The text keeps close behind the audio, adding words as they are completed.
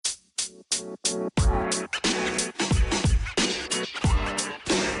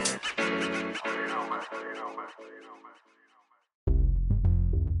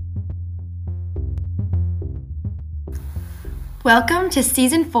Welcome to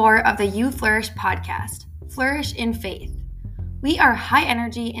Season 4 of the You Flourish podcast, Flourish in Faith. We are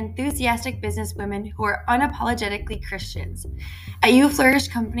high-energy, enthusiastic businesswomen who are unapologetically Christians. At You Flourish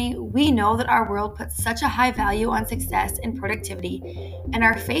Company, we know that our world puts such a high value on success and productivity, and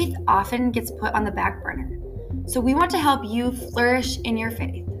our faith often gets put on the back burner. So we want to help you flourish in your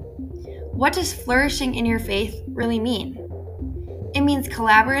faith. What does flourishing in your faith really mean? It means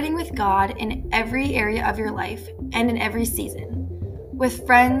collaborating with God in every area of your life and in every season. With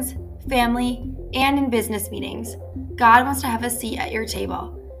friends, family, and in business meetings, God wants to have a seat at your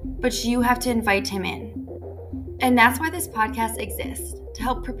table, but you have to invite him in. And that's why this podcast exists, to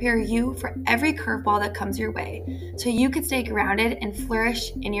help prepare you for every curveball that comes your way, so you can stay grounded and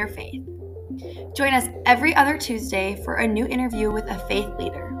flourish in your faith. Join us every other Tuesday for a new interview with a faith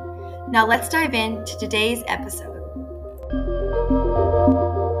leader. Now let's dive into today's episode.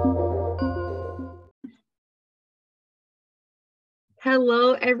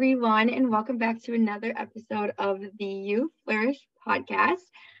 Hello, everyone, and welcome back to another episode of the You Flourish podcast.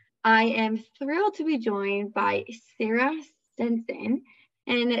 I am thrilled to be joined by Sarah Stenson,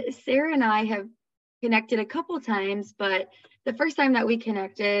 and Sarah and I have connected a couple times, but the first time that we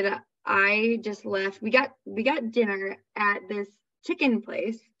connected, I just left. We got dinner at this chicken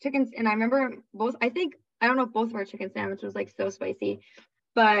place, and I remember I don't know if both of our chicken sandwich was like so spicy,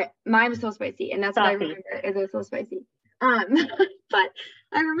 but mine was so spicy, and that's what I remember, is it was so spicy. But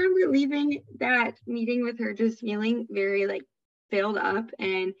I remember leaving that meeting with her just feeling very like filled up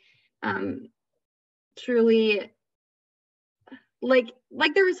and truly like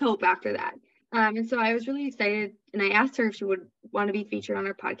there was hope after that. And so I was really excited, and I asked her if she would want to be featured on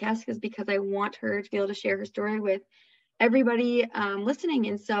our podcast because I want her to be able to share her story with everybody listening.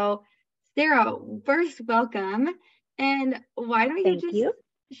 And so, Sarah, first, welcome. And why don't you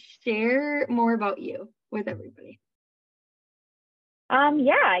share more about you with everybody? I'm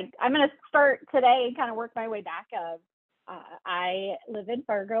going to start today and kind of work my way back. I live in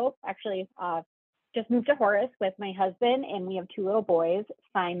Fargo, actually just moved to Horace with my husband, and we have two little boys,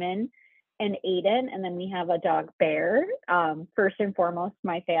 Simon and Aiden, and then we have a dog, Bear, first and foremost,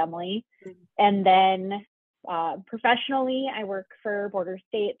 my family. And then professionally, I work for Border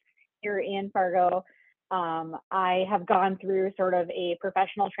States here in Fargo. I have gone through sort of a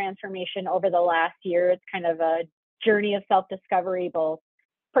professional transformation over the last year. It's kind of a journey of self-discovery, both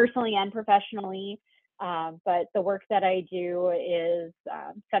personally and professionally. But the work that I do is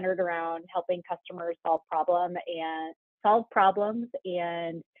centered around helping customers solve problems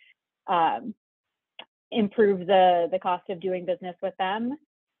and improve the cost of doing business with them.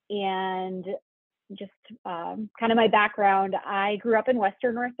 And just kind of my background, I grew up in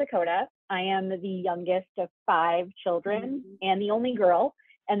Western North Dakota. I am the youngest of 5 children and the only girl,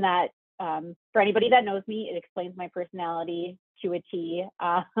 and that for anybody that knows me, it explains my personality to a T.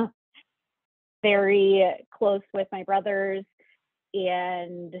 Very close with my brothers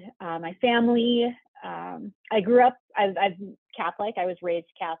and my family. I grew up, I'm Catholic. I was raised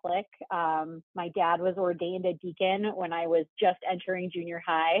Catholic. My dad was ordained a deacon when I was just entering junior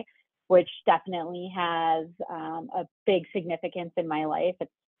high, which definitely has a big significance in my life.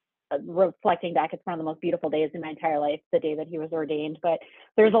 It's reflecting back, it's one of the most beautiful days in my entire life, the day that he was ordained. But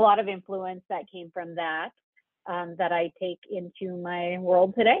there's a lot of influence that came from that that I take into my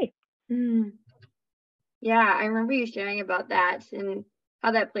world today. Yeah, I remember you sharing about that and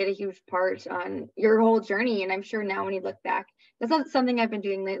how that played a huge part on your whole journey. And I'm sure now when you look back, that's not something I've been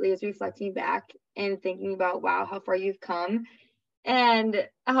doing lately, is reflecting back and thinking about, wow, how far you've come and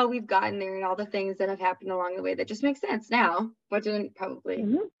how we've gotten there and all the things that have happened along the way that just makes sense now, but didn't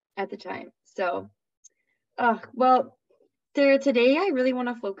probably at the time. So, well, Sarah, today I really want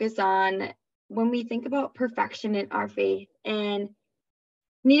to focus on when we think about perfection in our faith and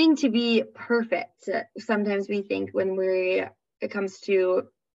needing to be perfect. Sometimes we think it comes to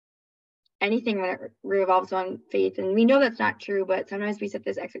anything when it revolves on faith, and we know that's not true, but sometimes we set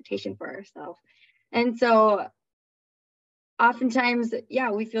this expectation for ourselves. And so oftentimes,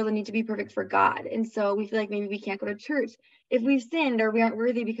 we feel the need to be perfect for God. And so we feel like maybe we can't go to church if we've sinned or we aren't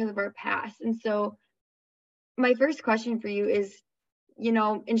worthy because of our past. And so my first question for you is,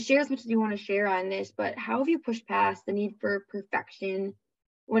 and share as much as you want to share on this, but how have you pushed past the need for perfection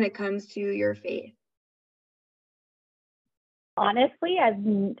when it comes to your faith? Honestly,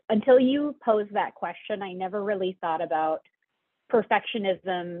 until you posed that question, I never really thought about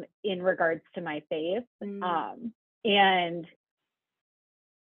perfectionism in regards to my faith. And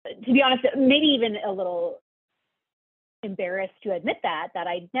to to be honest, maybe even a little embarrassed to admit that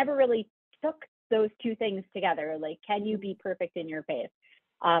I never really took those two things together. Like, can you be perfect in your faith?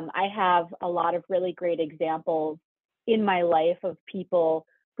 I have a lot of really great examples in my life of people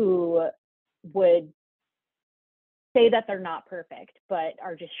who would say that they're not perfect, but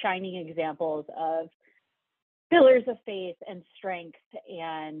are just shining examples of pillars of faith and strength.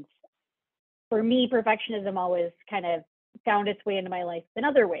 And for me, perfectionism always kind of found its way into my life in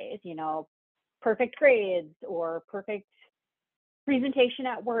other ways, perfect grades or perfect presentation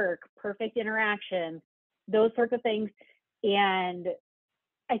at work, perfect interactions, those sorts of things. And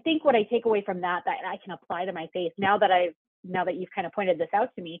I think what I take away from that I can apply to my faith now that you've kind of pointed this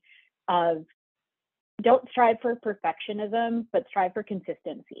out to me, of don't strive for perfectionism, but strive for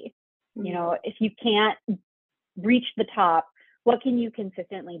consistency. Mm-hmm. If you can't reach the top, what can you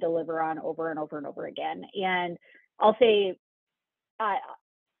consistently deliver on over and over and over again? And I'll say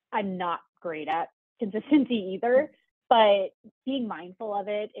I'm not great at consistency either, but being mindful of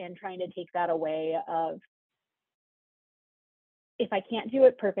it and trying to take that away of, if I can't do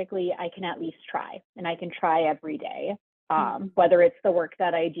it perfectly, I can at least try, and I can try every day, whether it's the work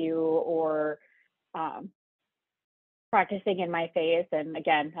that I do or practicing in my faith. And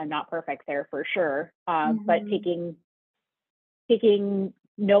again, I'm not perfect there for sure, but taking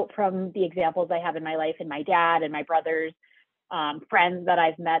note from the examples I have in my life and my dad and my brothers, friends that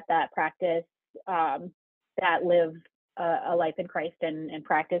I've met that practice, that live a life in Christ and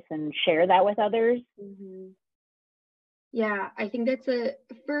practice and share that with others. Mm-hmm. Yeah, I think that's the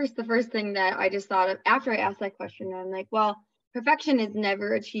first thing that I just thought of after I asked that question. I'm like, well, perfection is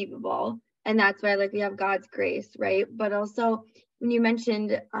never achievable. And that's why we have God's grace, right? But also when you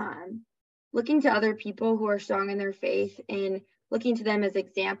mentioned looking to other people who are strong in their faith and looking to them as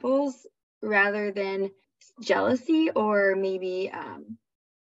examples rather than jealousy or maybe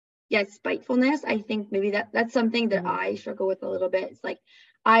spitefulness. I think maybe that's something that I struggle with a little bit. It's like,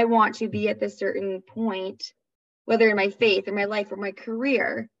 I want to be at this certain point, whether in my faith or my life or my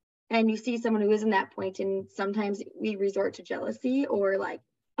career, and you see someone who isn't that point, and sometimes we resort to jealousy or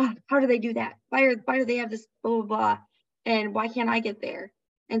how do they do that? Why do they have this blah, blah, blah? And why can't I get there?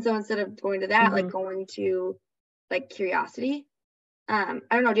 And so instead of going to that, going to curiosity. I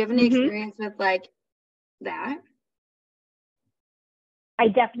don't know. Do you have any experience with that? I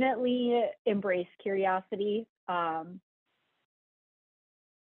definitely embrace curiosity.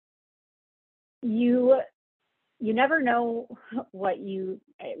 You never know what you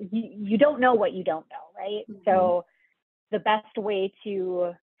don't know what you don't know, right? Mm-hmm. So the best way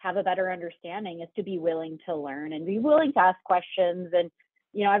to have a better understanding is to be willing to learn and be willing to ask questions. And,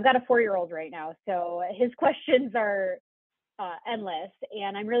 I've got a 4-year-old right now, so his questions are endless.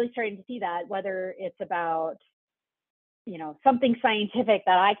 And I'm really starting to see that, whether it's about, something scientific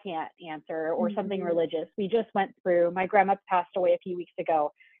that I can't answer or something religious. We just went through, my grandma passed away a few weeks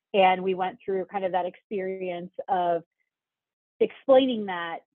ago, and we went through kind of that experience of explaining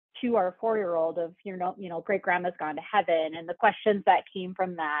that to our 4-year-old of, great grandma's gone to heaven, and the questions that came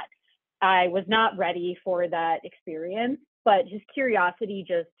from that. I was not ready for that experience, but his curiosity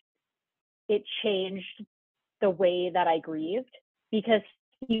it changed the way that I grieved, because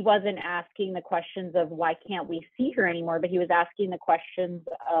he wasn't asking the questions of why can't we see her anymore, but he was asking the questions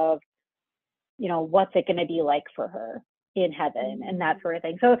of, what's it going to be like for her in heaven and that sort of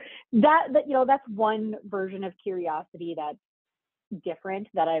thing. So that's one version of curiosity that's different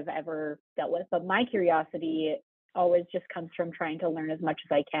that I've ever dealt with. But my curiosity always just comes from trying to learn as much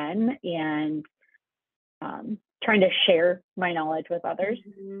as I can and trying to share my knowledge with others.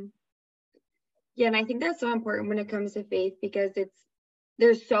 Mm-hmm. Yeah, and I think that's so important when it comes to faith, because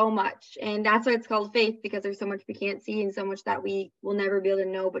there's so much, and that's why it's called faith, because there's so much we can't see and so much that we will never be able to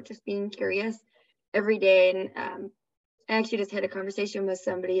know, but just being curious every day. And I actually just had a conversation with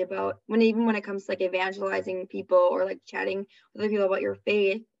somebody about when it comes to evangelizing people or chatting with other people about your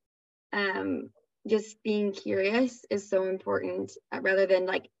faith, just being curious is so important, rather than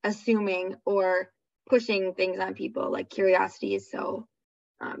assuming or pushing things on people. Curiosity is so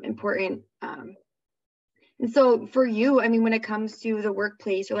important. And so for you, when it comes to the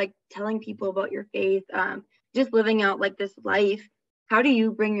workplace or telling people about your faith, just living out this life, how do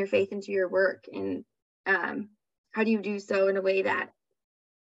you bring your faith into your work? And how do you do so in a way that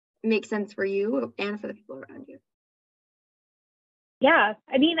makes sense for you and for the people around you? Yeah,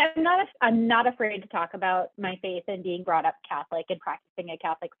 I'm not afraid to talk about my faith and being brought up Catholic and practicing a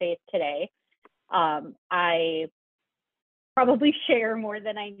Catholic faith today. I probably share more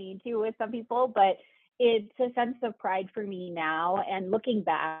than I need to with some people, but it's a sense of pride for me now. And looking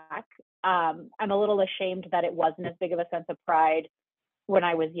back, I'm a little ashamed that it wasn't as big of a sense of pride when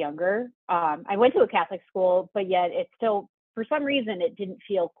I was younger. I went to a Catholic school, but yet it still, for some reason, it didn't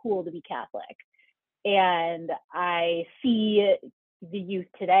feel cool to be Catholic. And I see the youth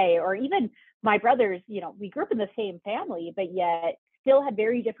today, or even my brothers, we grew up in the same family, but yet still had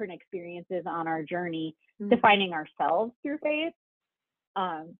very different experiences on our journey defining ourselves through faith.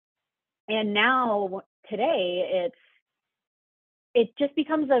 And now today, it just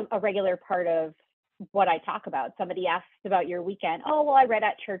becomes a regular part of what I talk about. Somebody asks about your weekend. Oh, well, I read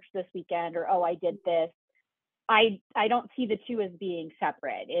at church this weekend, or, oh, I did this. I don't see the two as being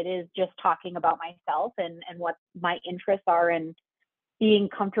separate. It is just talking about myself and what my interests are, and being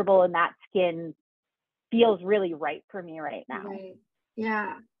comfortable in that skin feels really right for me right now. Right.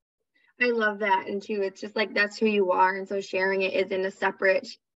 Yeah. I love that. And too, it's just like, that's who you are. And so sharing it isn't a separate,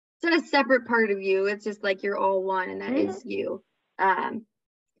 it's not a separate part of you. It's just like, you're all one, and that is you.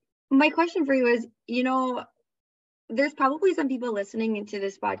 My question for you is, there's probably some people listening into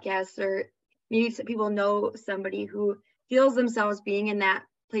this podcast, or maybe some people know somebody who feels themselves being in that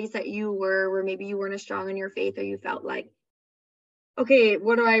place that you were, where maybe you weren't as strong in your faith, or you felt like, okay,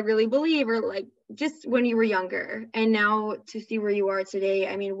 what do I really believe? Or like just when you were younger, and now to see where you are today.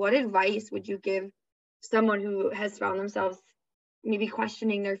 I mean, what advice would you give someone who has found themselves maybe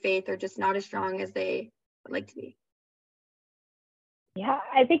questioning their faith, or just not as strong as they would like to be? Yeah,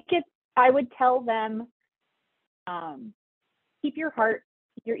 I think I would tell them, keep your heart,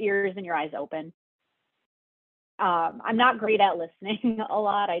 your ears, and your eyes open. I'm not great at listening a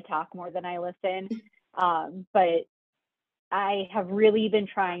lot. I talk more than I listen. But I have really been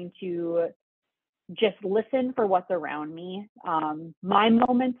trying to just listen for what's around me. My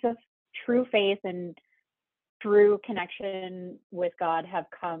moments of true faith and true connection with God have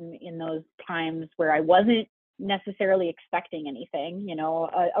come in those times where I wasn't necessarily expecting anything.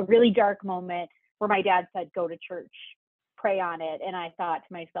 A really dark moment where my dad said, go to church, pray on it. And I thought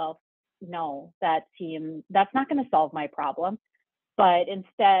to myself, no, that's not going to solve my problem. But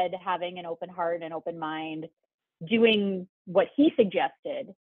instead, having an open heart and open mind, doing what he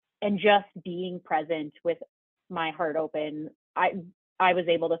suggested, and just being present with my heart open, I was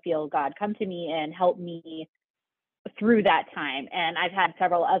able to feel God come to me and help me through that time. And I've had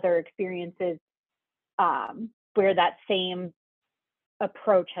several other experiences where that same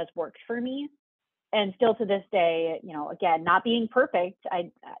approach has worked for me. And still to this day, again, not being perfect,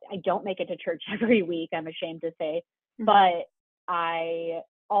 I don't make it to church every week, I'm ashamed to say, but I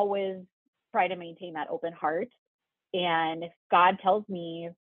always try to maintain that open heart. And if God tells me,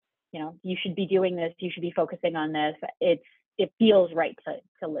 you should be doing this, you should be focusing on this, it feels right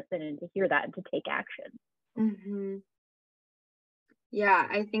to listen and to hear that and to take action. Yeah,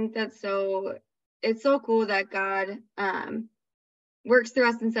 I think it's so cool that God works through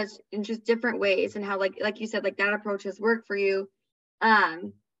us in just different ways, and how like you said, like that approach has worked for you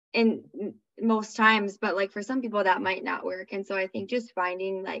in most times, but like for some people that might not work. And so I think just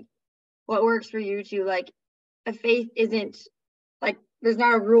finding like what works for you to, like, a faith isn't like, there's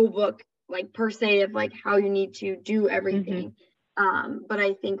not a rule book like per se of like how you need to do everything. But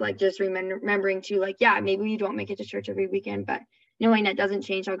I think like just remembering to, like, yeah, maybe you don't make it to church every weekend, but knowing that doesn't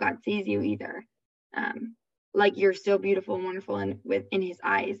change how God sees you either. Like, you're still beautiful and wonderful in his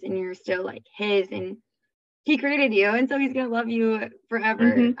eyes, and you're still like his, and he created you, and so he's gonna love you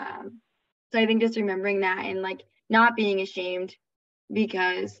forever. So I think just remembering that, and like not being ashamed,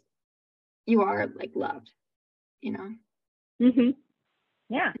 because you are like loved, Yeah, it's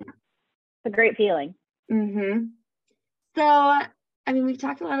a great feeling. So I mean, we've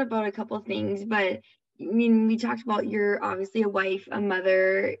talked a lot about a couple of things, but I mean, we talked about you're obviously a wife, a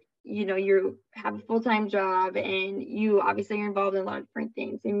mother, you have a full-time job, and you obviously are involved in a lot of different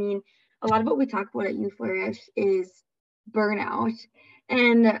things. I mean, a lot of what we talk about at You Flourish is burnout.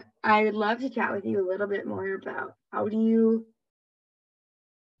 And I would love to chat with you a little bit more about how do you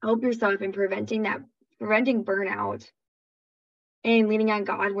help yourself in preventing burnout and leaning on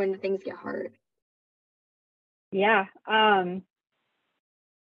God when things get hard. Yeah.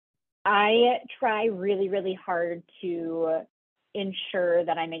 I try really, really hard to ensure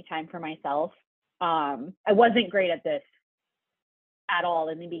that I make time for myself. I wasn't great at this at all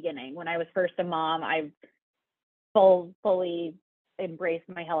in the beginning. When I was first a mom, I fully embraced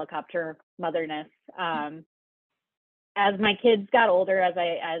my helicopter motherness. As my kids got older, as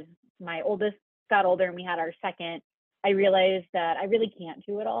my oldest got older and we had our second, I realized that I really can't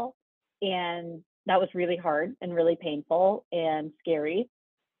do it all. And that was really hard and really painful and scary,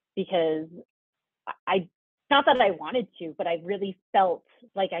 because not that I wanted to, but I really felt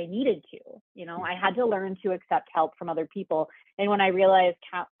like I needed to. I had to learn to accept help from other people. And when I realized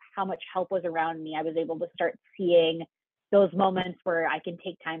how much help was around me, I was able to start seeing those moments where I can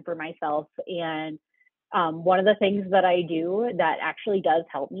take time for myself. And one of the things that I do that actually does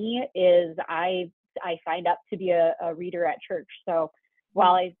help me is I signed up to be a reader at church. So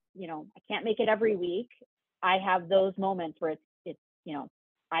while I can't make it every week, I have those moments where it's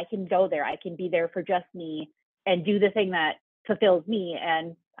I can go there, I can be there for just me and do the thing that fulfills me.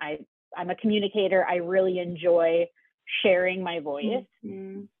 And I'm a communicator. I really enjoy sharing my voice,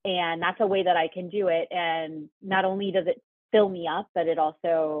 and that's a way that I can do it. And not only does it fill me up, but it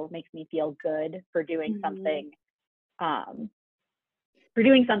also makes me feel good for doing something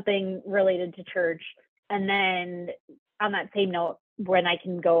related to church. And then on that same note, when I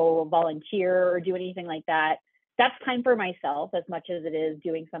can go volunteer or do anything like that, that's time for myself as much as it is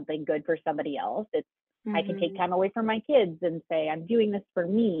doing something good for somebody else. I can take time away from my kids and say, I'm doing this for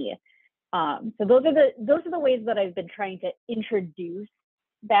me. So those are the ways that I've been trying to introduce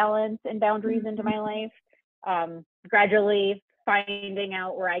balance and boundaries into my life. Gradually finding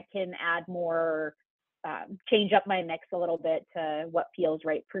out where I can add more, change up my mix a little bit to what feels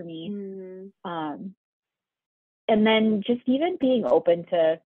right for me. And then just even being open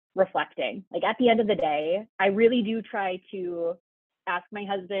to reflecting. Like at the end of the day, I really do try to ask my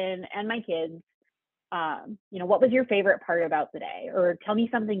husband and my kids, what was your favorite part about the day? Or tell me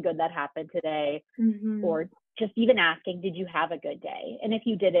something good that happened today. Or just even asking, did you have a good day? And if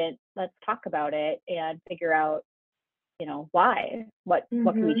you didn't, let's talk about it and figure out, why, what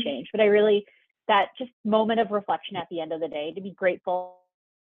can we change? But that just moment of reflection at the end of the day, to be grateful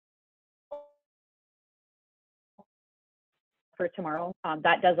for tomorrow,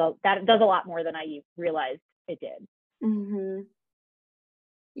 that does a lot more than I realized it did.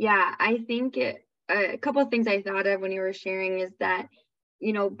 Yeah, I think a couple of things I thought of when you were sharing is that,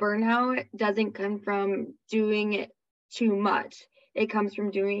 burnout doesn't come from doing too much. It comes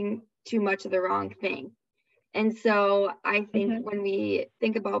from doing too much of the wrong thing. And so I think when we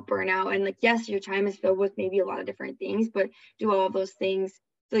think about burnout and yes, your time is filled with maybe a lot of different things, but do all of those things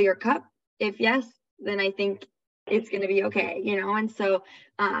fill your cup? If yes, then I think it's going to be okay, And so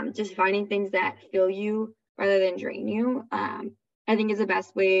just finding things that fill you rather than drain you, I think is the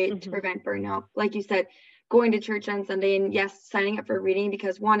best way to prevent burnout. Like you said, going to church on Sunday and yes, signing up for reading,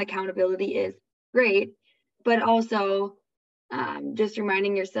 because one, accountability is great, but also just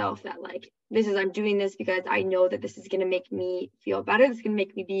reminding yourself that I'm doing this because I know that this is going to make me feel better. This is going to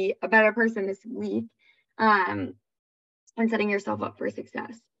make me be a better person this week, and setting yourself up for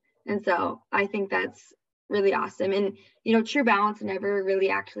success. And so I think that's really awesome. And, true balance never really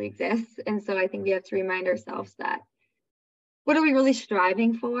actually exists. And so I think we have to remind ourselves that what are we really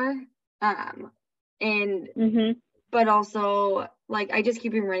striving for? But also I just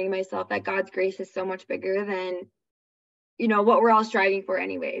keep reminding myself that God's grace is so much bigger than, what we're all striving for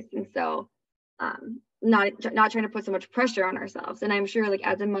anyways. And so not trying to put so much pressure on ourselves. And I'm sure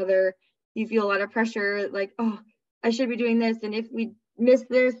as a mother, you feel a lot of pressure, oh, I should be doing this. And if we miss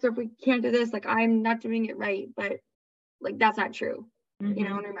this, or if we can't do this, I'm not doing it right. But that's not true, and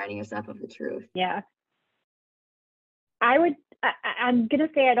reminding yourself of the truth. Yeah. I'm going to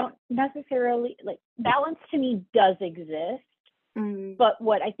say I don't necessarily balance to me does exist. But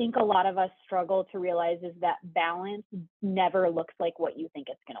what I think a lot of us struggle to realize is that balance never looks like what you think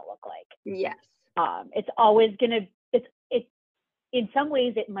it's going to look like. Yes. It's always going to, it's in some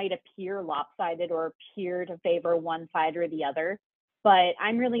ways it might appear lopsided or appear to favor one side or the other, but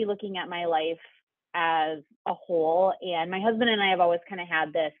I'm really looking at my life as a whole. And my husband and I have always kind of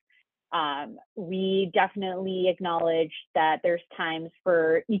had this. We definitely acknowledge that there's times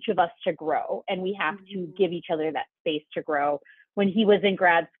for each of us to grow, and we have to give each other that space to grow. When he was in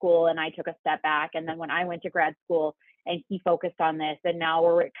grad school and I took a step back, and then when I went to grad school and he focused on this, and now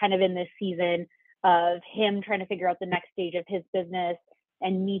we're kind of in this season of him trying to figure out the next stage of his business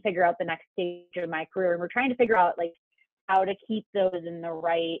and me figure out the next stage of my career. And we're trying to figure out how to keep those in the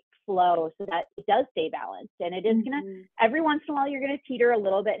right flow so that it does stay balanced. And it is gonna, every once in a while you're gonna teeter a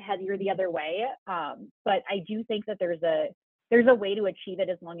little bit heavier the other way. But I do think that there's a way to achieve it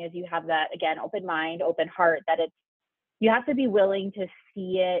as long as you have that, again, open mind, open heart, that you have to be willing to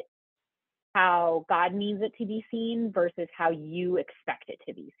see it how God means it to be seen versus how you expect it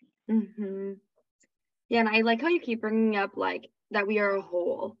to be seen. Yeah, and I like how you keep bringing up that we are a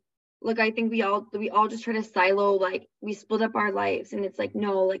whole. I think we all just try to silo, we split up our lives, and it's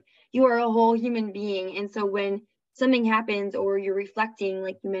no, you are a whole human being. And so when something happens or you're reflecting,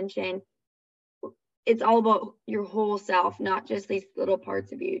 like you mentioned, it's all about your whole self, not just these little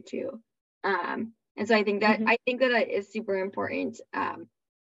parts of you too. And so I think that that is super important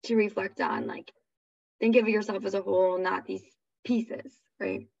to reflect on. Think of yourself as a whole, not these pieces,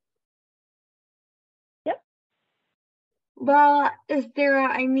 right? Yep. Well,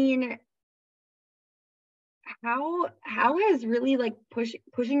 Sarah, I mean, how has really like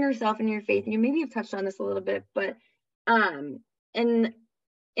pushing yourself in your faith, and you maybe have touched on this a little bit, but um and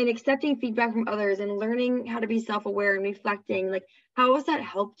accepting feedback from others and learning how to be self-aware and reflecting, like how has that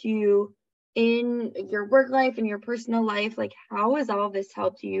helped you in your work life and your personal life? Like how has all of this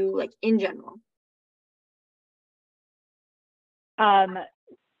helped you, like in general? I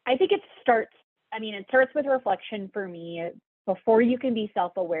think it starts with reflection for me. Before you can be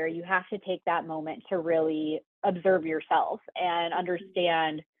self-aware, you have to take that moment to really observe yourself and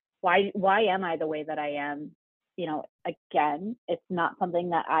understand why am I the way that I am? Again, it's not something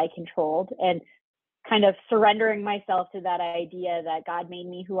that I controlled, and kind of surrendering myself to that idea that God made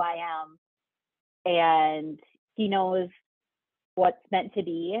me who I am and he knows what's meant to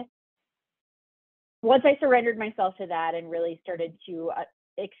be. Once I surrendered myself to that and really started to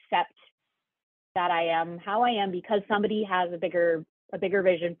accept that I am how I am because somebody has a bigger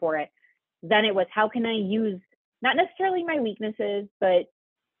vision for it, then it was, how can I use not necessarily my weaknesses, but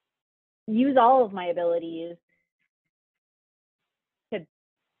use all of my abilities to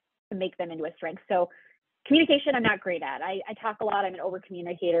make them into a strength. So communication, I'm not great at. I talk a lot. I'm an over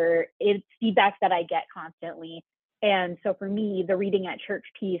communicator. It's feedback that I get constantly. And so for me, the reading at church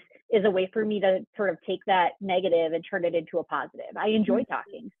piece is a way for me to sort of take that negative and turn it into a positive. I enjoy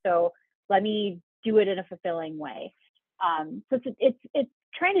talking, so let me do it in a fulfilling way. So it's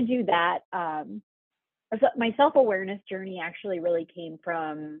trying to do that. My self-awareness journey actually really came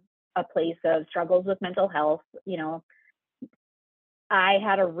from a place of struggles with mental health. I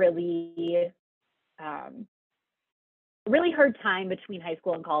had a really hard time between high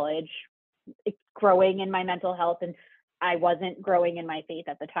school and college, growing in my mental health, and I wasn't growing in my faith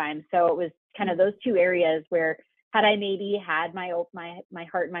at the time. So it was kind of those two areas where, had I maybe had my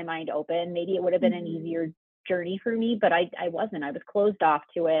heart and my mind open, maybe it would have been an easier journey for me, but I wasn't. I was closed off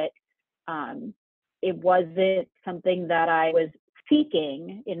to it. It wasn't something that I was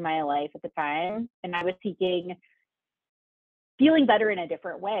seeking in my life at the time, and I was seeking feeling better in a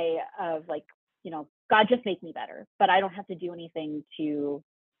different way of like, God, just make me better, but I don't have to do anything to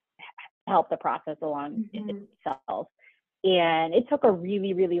help the process along itself. And it took a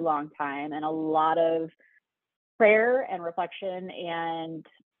really, really long time and a lot of prayer and reflection and,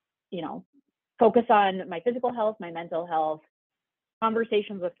 focus on my physical health, my mental health,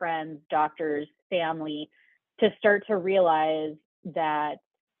 conversations with friends, doctors, family, to start to realize that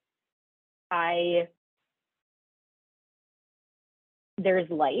there's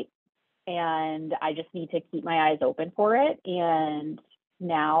light and I just need to keep my eyes open for it. And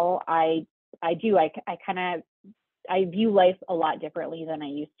now I view life a lot differently than I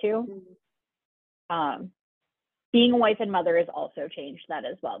used to. Being a wife and mother has also changed that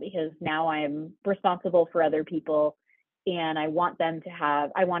as well, because now I'm responsible for other people and I want to,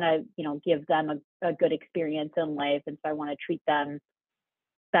 give them a good experience in life. And so I want to treat them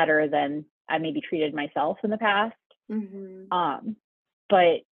better than I maybe treated myself in the past.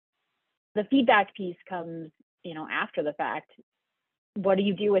 But the feedback piece comes, after the fact. What do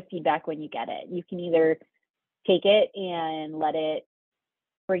you do with feedback when you get it? You can either take it and let it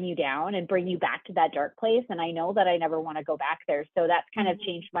bring you down and bring you back to that dark place. And I know that I never want to go back there. So that's kind of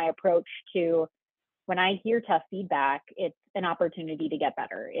changed my approach to, when I hear tough feedback, it's an opportunity to get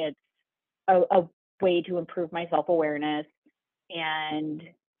better. It's a way to improve my self-awareness and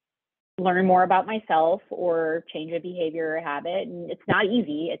learn more about myself or change a behavior or habit. And it's not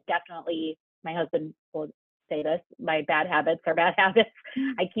easy. It's definitely, my husband will say this, my bad habits are bad habits.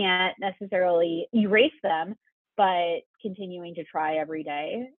 I can't necessarily erase them, but continuing to try every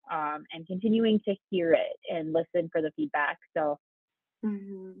day, and continuing to hear it and listen for the feedback. So,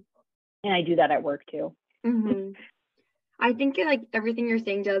 and I do that at work too. I think like everything you're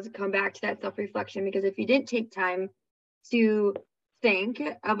saying does come back to that self-reflection, because if you didn't take time to think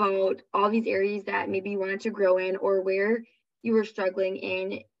about all these areas that maybe you wanted to grow in or where you were struggling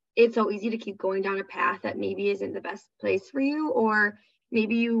in, it's so easy to keep going down a path that maybe isn't the best place for you, or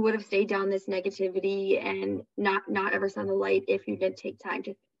maybe you would have stayed down this negativity and not ever saw the light if you didn't take time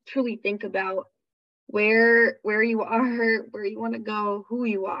to truly think about where you are, where you want to go, who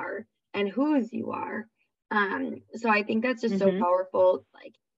you are, and whose you are. So I think that's just so powerful.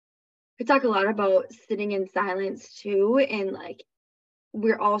 Like, we talk a lot about sitting in silence too, and like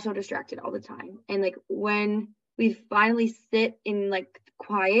we're all so distracted all the time. And like when we finally sit in like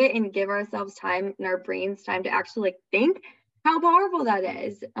quiet and give ourselves time and our brains time to actually like think, how powerful that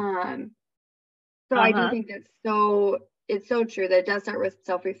is. So I do think that's it's so true that it does start with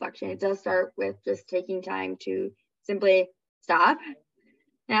self-reflection. It does start with just taking time to simply stop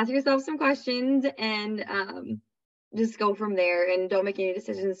and ask yourself some questions and just go from there and don't make any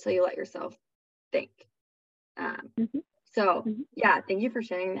decisions until you let yourself think. So yeah, thank you for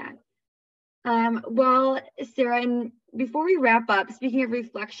sharing that. Well, Sarah, and before we wrap up, speaking of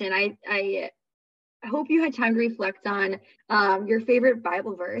reflection, I hope you had time to reflect on your favorite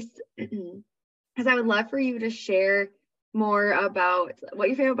Bible verse, because I would love for you to share more about what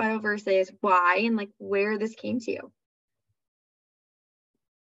your favorite Bible verse is, why, and like where this came to you.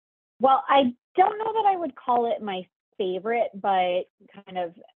 Well, I don't know that I would call it my favorite, but kind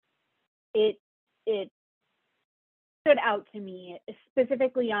of it stood out to me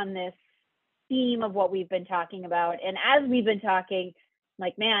specifically on this theme of what we've been talking about. And as we've been talking,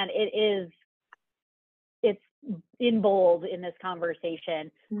 like, man, it's in bold in this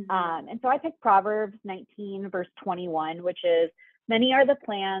conversation. And so I picked Proverbs 19, verse 21, which is, many are the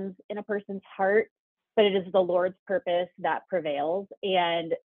plans in a person's heart, but it is the Lord's purpose that prevails.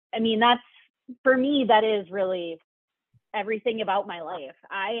 And I mean, that's, for me, that is really everything about my life.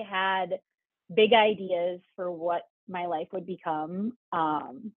 I had big ideas for what my life would become.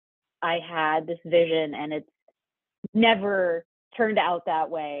 I had this vision, and it's never turned out that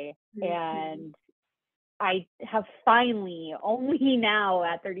way. And I have finally, only now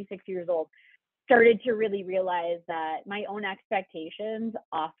at 36 years old, started to really realize that my own expectations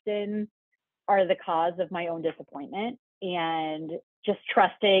often are the cause of my own disappointment, and just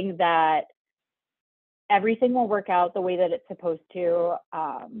trusting that everything will work out the way that it's supposed to.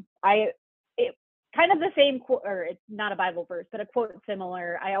 It kind of the same quote, or it's not a Bible verse, but a quote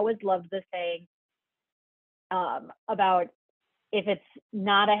similar. I always loved the saying about if it's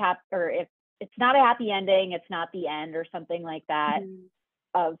not a happy, or if it's not a happy ending, it's not the end, or something like that.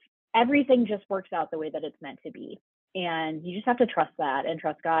 Of everything just works out the way that it's meant to be, and you just have to trust that, and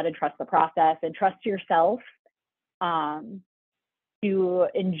trust God, and trust the process, and trust yourself to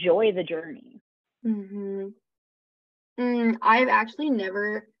enjoy the journey. I've actually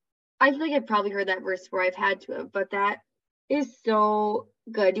never, I feel like I've probably heard that verse before. I've had to have, but that is so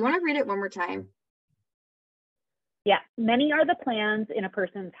good. Do you want to read it one more time? Yeah. Many are the plans in a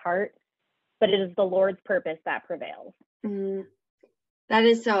person's heart, but it is the Lord's purpose that prevails. That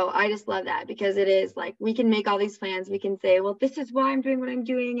is so, I just love that, because it is like, we can make all these plans. We can say, well, this is why I'm doing what I'm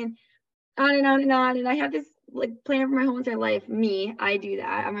doing, and on and on and on. And I have this like plan for my whole entire life. I do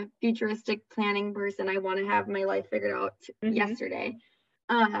that. I'm a futuristic planning person. I want to have my life figured out yesterday.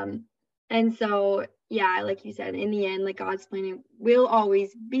 And so, yeah, like you said, in the end, like, God's planning will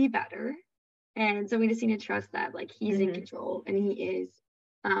always be better. And so we just need to trust that, like, he's in control, and he is.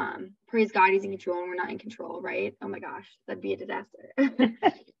 Praise God, he's in control, and we're not in control, right? Oh my gosh, that'd be a disaster.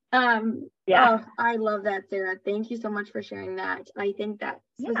 Oh, I love that, Sarah. Thank you so much for sharing that. I think that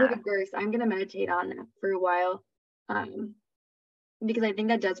specific verse, I'm gonna meditate on that for a while, because I think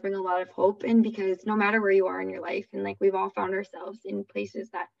that does bring a lot of hope. And because no matter where you are in your life, and like, we've all found ourselves in places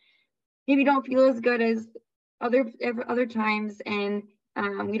that maybe don't feel as good as other times, and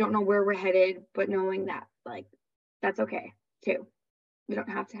we don't know where we're headed, but knowing that, like, that's okay too. We don't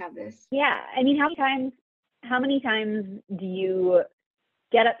have to have this. Yeah. I mean, how many times do you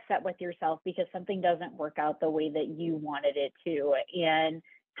get upset with yourself because something doesn't work out the way that you wanted it to? And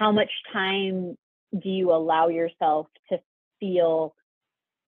how much time do you allow yourself to feel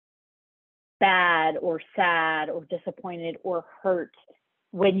bad or sad or disappointed or hurt,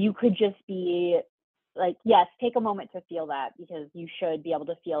 when you could just be like, yes, take a moment to feel that, because you should be able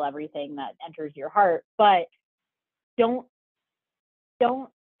to feel everything that enters your heart, but don't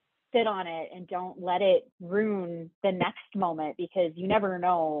sit on it, and don't let it ruin the next moment, because you never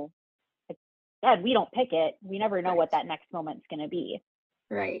know. Like, Dad, we don't pick it. We never know what that next moment's going to be.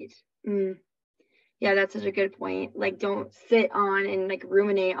 Right. Yeah, that's such a good point. Like, don't sit on and like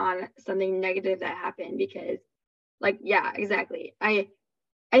ruminate on something negative that happened, because, like, yeah, exactly. I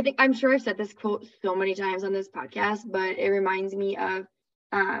think, I'm sure I've said this quote so many times on this podcast, but it reminds me of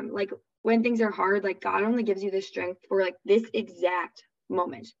like, when things are hard, like, God only gives you the strength for like this exact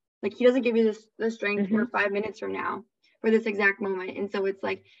moment. Like, he doesn't give you the strength for 5 minutes from now, for this exact moment. And so it's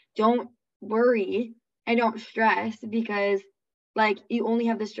like, don't worry and don't stress, because like, you only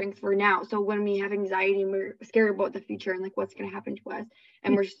have the strength for now. So when we have anxiety and we're scared about the future and like what's going to happen to us,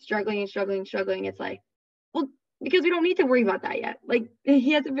 and we're struggling, it's like, well, because we don't need to worry about that yet. Like,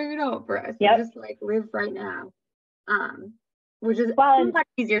 he hasn't figured it out for us. So just like live right now, which is much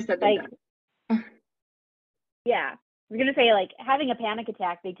easier said than done. Yeah. I was going to say, like, having a panic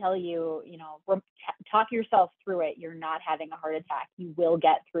attack, they tell you, talk yourself through it. You're not having a heart attack. You will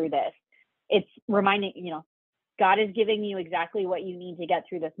get through this. It's reminding, God is giving you exactly what you need to get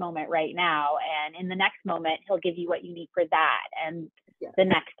through this moment right now. And in the next moment, he'll give you what you need for that, and the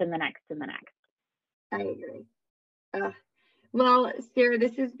next, and the next, and the next. I agree. Uh, well, Sarah,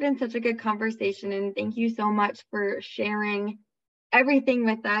 this has been such a good conversation, and thank you so much for sharing everything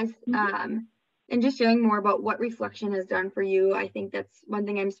with us, and just sharing more about what reflection has done for you. I think that's one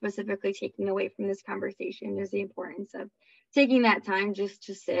thing I'm specifically taking away from this conversation is the importance of taking that time just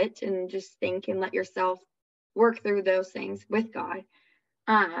to sit and just think and let yourself work through those things with God.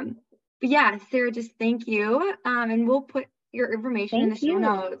 But yeah, Sarah, just thank you. And we'll put your information in Thank the show you.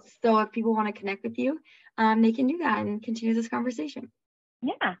 notes. So if people want to connect with you, they can do that and continue this conversation.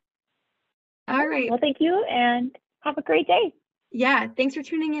 Yeah. All right. Well, thank you and have a great day. Yeah. Thanks for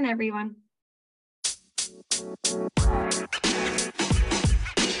tuning in, everyone.